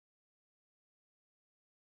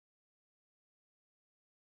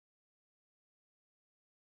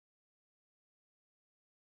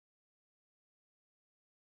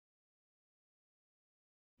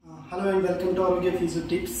Hello and welcome to Arogya Physiotherapy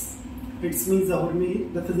Tips. It's me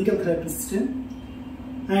Zahurmi, the physical therapist.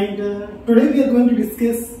 And today we are going to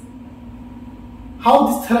discuss how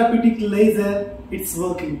this therapeutic laser is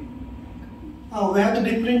working. We have the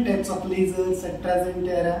different types of lasers at present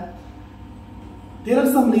era. There are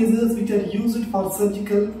some lasers which are used for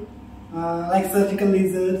surgical, like surgical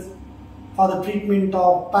lasers, for the treatment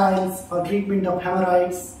of piles, for treatment of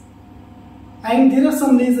hemorrhoids. And there are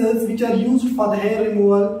some lasers which are used for the hair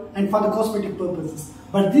removal and for the cosmetic purposes.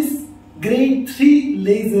 But this grade 3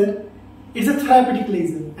 laser is a therapeutic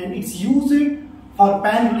laser and it's used for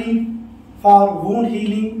pain relief, for wound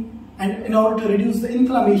healing, and in order to reduce the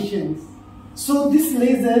inflammations. So this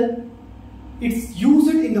laser, it's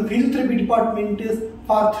used in the physiotherapy department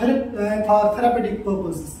for therapeutic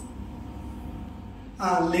purposes.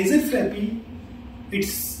 Laser therapy,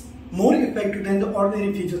 it's more effective than the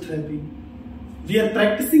ordinary physiotherapy. We are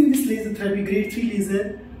practicing this laser therapy, grade 3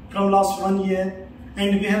 laser, from last 1 year,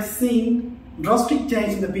 and we have seen drastic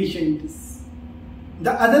change in the patients.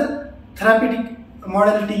 The other therapeutic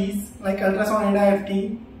modalities like ultrasound and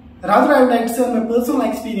IFT, rather I would like to say my personal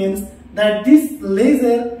experience that this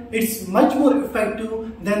laser is much more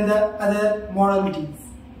effective than the other modalities.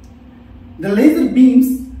 The laser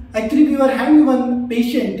beams, actually we were having one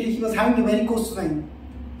patient, he was having a varicose vein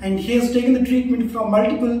and he has taken the treatment from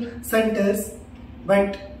multiple centers,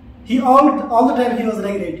 but all the time he was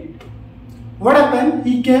regretted. What happened?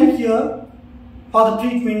 He came here for the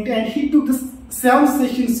treatment and he took the 7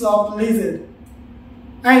 sessions of laser,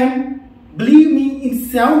 and believe me, in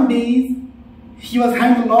 7 days he was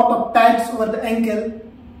having a lot of patches over the ankle.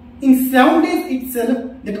 In 7 days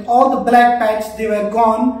itself, that all the black patches, they were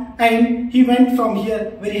gone, and he went from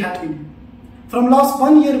here very happily. From last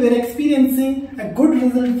 1 year we are experiencing a good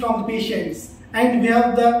result from the patients, and we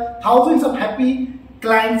have the thousands of happy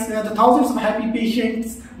clients, we have the thousands of happy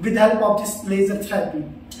patients with the help of this laser therapy.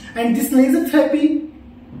 And this laser therapy,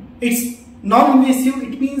 it's non-invasive.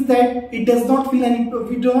 It means that it does not feel any,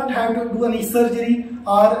 we do not have to do any surgery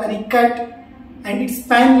or any cut, and it's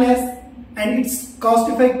painless and it's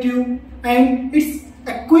cost effective and it's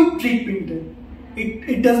a quick treatment.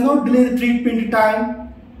 It does not delay the treatment time.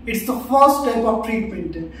 It's the first type of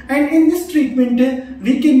treatment, and in this treatment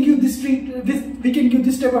we can give this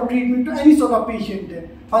type of treatment to any sort of patient.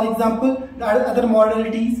 For example, the other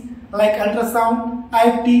modalities like ultrasound,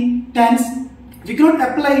 IFT, TENS, we cannot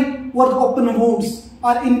apply over the open wounds,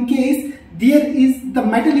 or in case there is the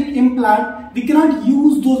metallic implant, we cannot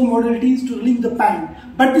use those modalities to relieve the pain.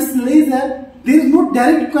 But this laser, there is no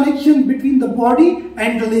direct connection between the body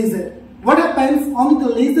and the laser. What happens? Only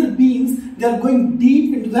the laser beams, they are going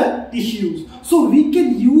deep into the tissues. So we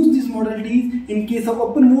can use these modalities in case of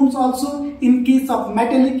open wounds also, in case of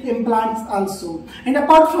metallic implants also. And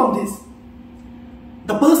apart from this,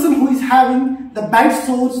 the person who is having the bad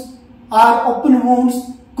sores or open wounds,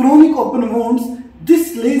 chronic open wounds,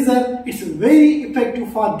 this laser is very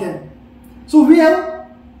effective for them. So we have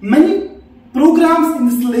many programs in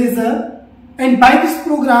this laser, and by these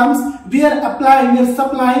programs we are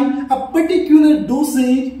supplying a particular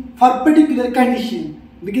dosage for particular condition,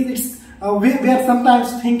 because it's we are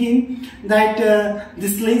sometimes thinking that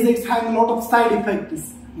this laser is having a lot of side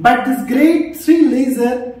effects, but this grade 3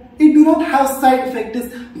 laser, it do not have side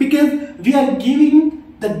effects, because we are giving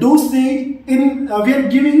the dosage we are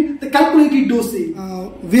giving the calculated dosage.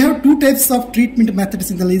 We have 2 types of treatment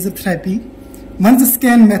methods in the laser therapy. One is the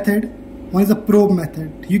scan method, one is the probe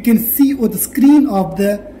method. You can see on the screen of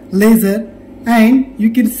the laser, and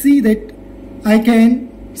you can see that I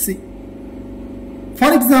can see.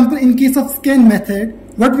 For example, in case of scan method,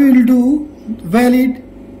 what we will do, valid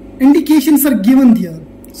indications are given there.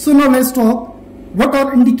 So now let's talk what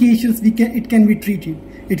are indications it can be treated.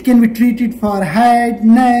 It can be treated for head,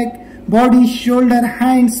 neck, body, shoulder,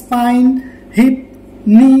 hand, spine, hip,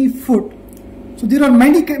 knee, foot. So there are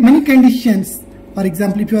many conditions. For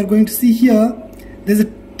example, if you are going to see here, there is a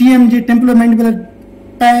TMJ, temporomandibular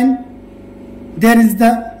pain, there is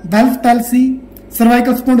the Bell's palsy,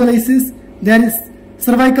 cervical spondylosis, there is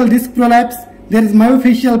cervical disc prolapse, there is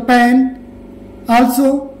myofascial pain.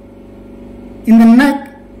 Also in the neck,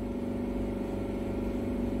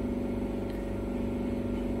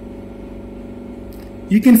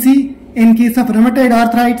 you can see in case of rheumatoid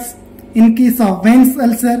arthritis, in case of venous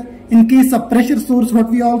ulcer, in case of pressure sores, what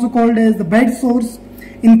we also called as the bed sores,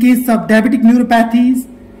 in case of diabetic neuropathies,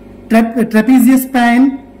 trapezius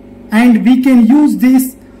pain, and we can use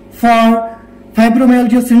this for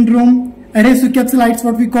fibromyalgia syndrome, adhesive capsulitis,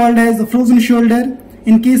 what we called as the frozen shoulder,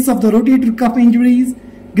 in case of the rotator cuff injuries,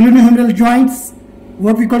 glenohumeral joints,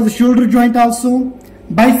 what we call the shoulder joint also,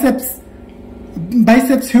 biceps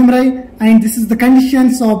biceps humeri, and this is the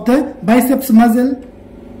conditions of the biceps muscle.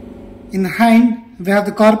 In hand, we have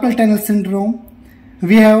the carpal tunnel syndrome.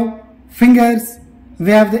 We have fingers.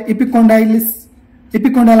 We have the epicondylitis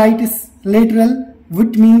lateral,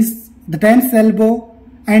 which means the tense elbow,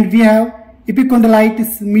 and we have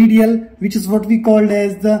epicondylitis medial, which is what we called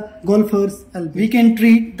as the golfer's elbow. We can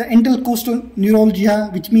treat the intercostal neuralgia,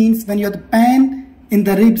 which means when you have the pain in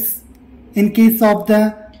the ribs in case of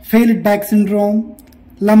the failed back syndrome,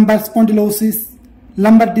 lumbar spondylosis,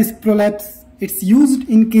 lumbar disc prolapse. It's used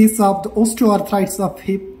in case of the osteoarthritis of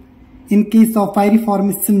hip, in case of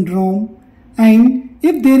piriformis syndrome, and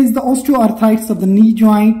if there is the osteoarthritis of the knee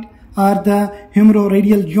joint or the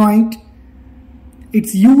humeroradial joint.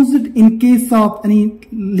 It's used in case of any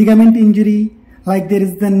ligament injury, like there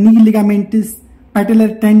is the knee ligamentous,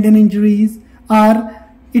 patellar tendon injuries, or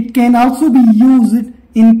it can also be used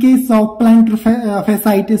in case of plantar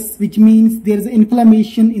fasciitis, which means there is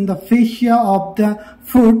inflammation in the fascia of the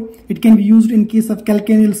foot. It can be used in case of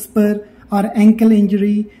calcaneal spur or ankle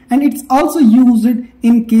injury, and it's also used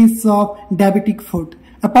in case of diabetic foot.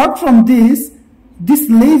 Apart from this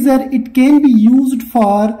laser, it can be used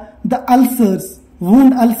for the ulcers,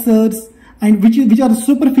 wound ulcers, and which are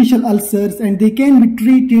superficial ulcers, and they can be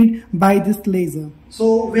treated by this laser.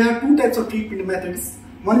 So we have two types of treatment methods.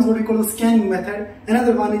 One is what we call the scanning method,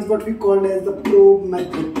 another one is what we call as the probe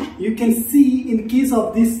method. You can see in case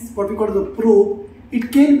of this, what we call the probe,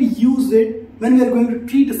 it can be used when we are going to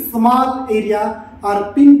treat a small area or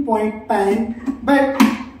a pinpoint pain. But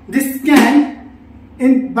this scan,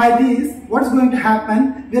 by this, what's going to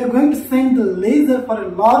happen, we are going to send the laser for a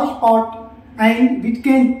large part, and we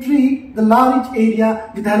can treat the large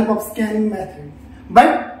area with the help of scanning method.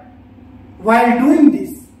 But while doing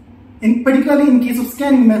this, particularly in case of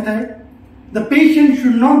scanning method, the patient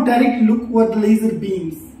should not directly look over the laser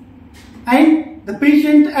beams, and the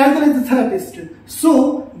patient as well as the therapist.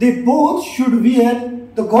 So they both should wear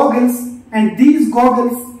the goggles, and these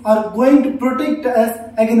goggles are going to protect us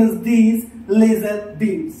against these laser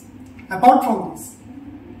beams. Apart from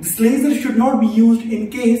this laser should not be used in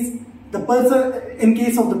case of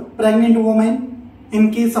the pregnant woman,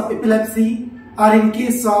 in case of epilepsy, or in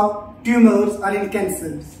case of tumors or in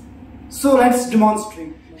cancers. So let's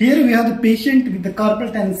demonstrate. Here we have the patient with the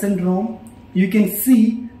carpal tunnel syndrome. You can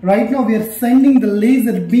see right now we are sending the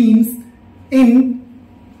laser beams in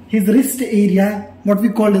his wrist area, what we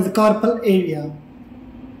call as the carpal area.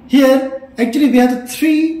 Here actually we have the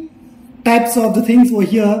three types of the things over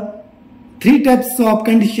here, three types of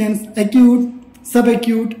conditions: acute,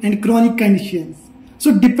 subacute and chronic conditions.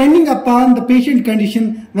 So depending upon the patient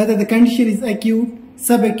condition, whether the condition is acute,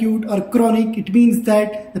 subacute or chronic, it means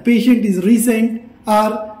that the patient is recent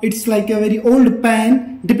or it's like a very old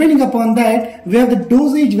pain. Depending upon that, we have the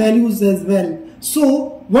dosage values as well.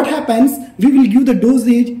 So what happens, we will give the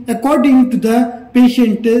dosage according to the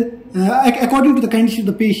patient, according to the condition of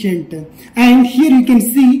the patient. And here you can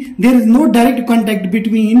see there is no direct contact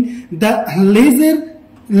between the laser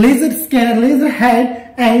scanner, laser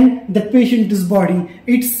head and the patient's body.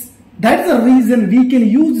 That's the reason we can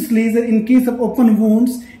use this laser in case of open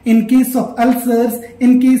wounds, in case of ulcers,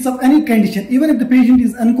 in case of any condition. Even if the patient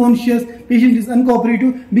is unconscious, patient is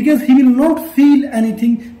uncooperative, because he will not feel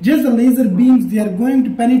anything, just the laser beams, they are going to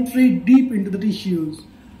penetrate deep into the tissues.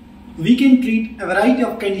 We can treat a variety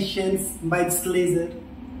of conditions by this laser,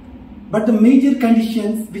 but the major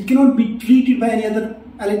conditions which cannot be treated by any other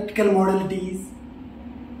electrical modalities,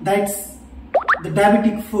 that's the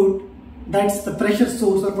diabetic foot, that's the pressure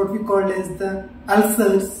source or what we call as the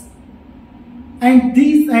ulcers, and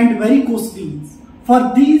varicose veins.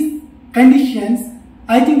 For these conditions,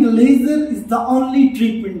 I think the laser is the only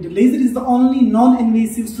treatment. The laser is the only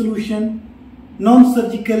non-invasive solution,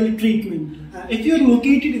 non-surgical treatment. If you are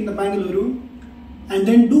located in the Bangalore, and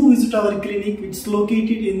then do visit our clinic, which is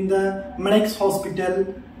located in the Medex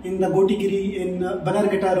Hospital in the Gotigiri in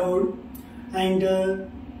Banarghata Road, and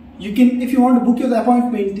you can, if you want to book your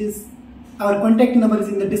appointment, our contact number is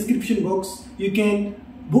in the description box. You can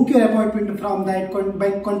book your appointment from that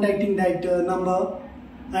by contacting that number.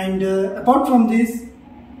 And apart from this,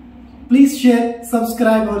 please share,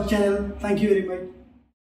 subscribe our channel. Thank you very much.